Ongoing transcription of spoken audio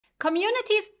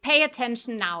Communities, pay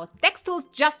attention now.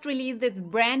 DexTools just released its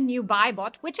brand new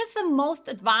BuyBot, which is the most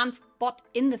advanced bot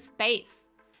in the space.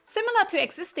 Similar to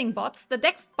existing bots, the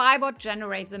DextBuyBot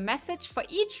generates a message for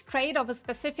each trade of a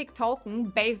specific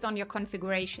token based on your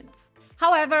configurations.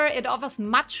 However, it offers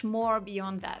much more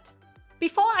beyond that.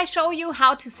 Before I show you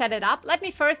how to set it up, let me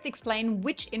first explain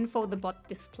which info the bot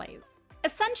displays.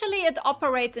 Essentially, it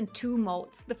operates in two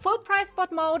modes, the full price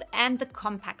bot mode and the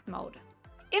compact mode.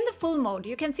 In the full mode,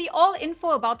 you can see all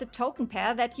info about the token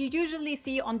pair that you usually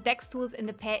see on DexTools in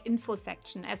the pair info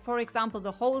section, as for example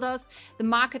the holders, the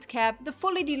market cap, the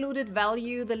fully diluted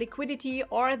value, the liquidity,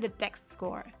 or the DEX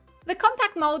score. The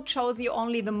compact mode shows you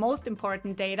only the most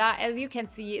important data, as you can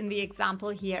see in the example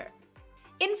here.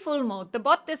 In full mode, the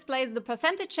bot displays the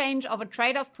percentage change of a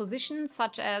trader's position,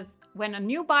 such as when a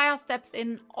new buyer steps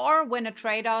in or when a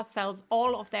trader sells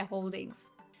all of their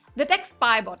holdings. The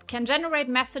DextBuyBot can generate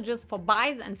messages for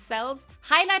buys and sells,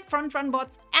 highlight front-run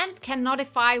bots, and can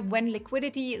notify when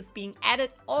liquidity is being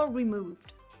added or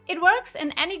removed. It works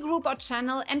in any group or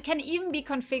channel and can even be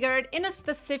configured in a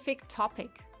specific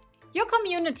topic. Your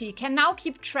community can now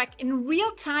keep track in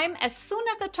real time as soon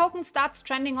as the token starts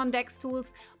trending on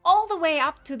DexTools, all the way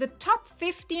up to the top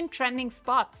 15 trending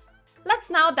spots. Let's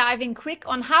now dive in quick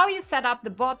on how you set up the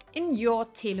bot in your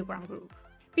Telegram group.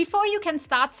 Before you can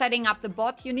start setting up the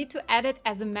bot, you need to add it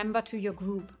as a member to your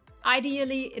group.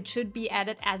 Ideally, it should be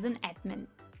added as an admin.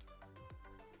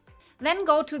 Then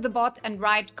go to the bot and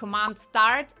write command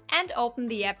start and open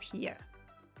the app here.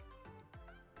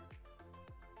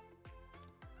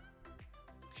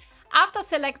 After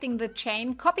selecting the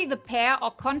chain, copy the pair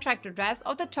or contract address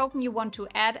of the token you want to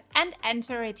add and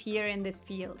enter it here in this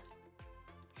field.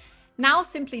 Now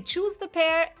simply choose the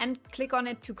pair and click on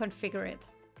it to configure it.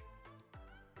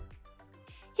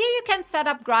 Here you can set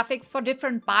up graphics for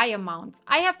different buy amounts.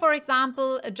 I have, for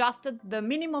example, adjusted the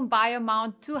minimum buy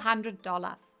amount to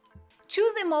 $100.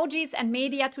 Choose emojis and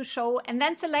media to show and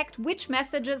then select which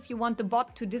messages you want the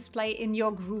bot to display in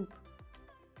your group.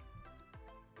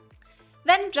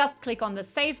 Then just click on the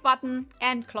Save button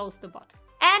and close the bot.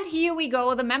 And here we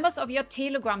go, the members of your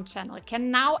Telegram channel can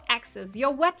now access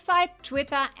your website,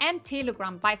 Twitter and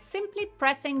Telegram by simply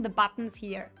pressing the buttons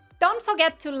here. Don't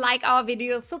forget to like our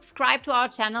video, subscribe to our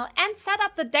channel and set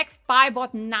up the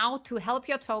DextBuyBot now to help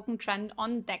your token trend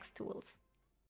on DexTools.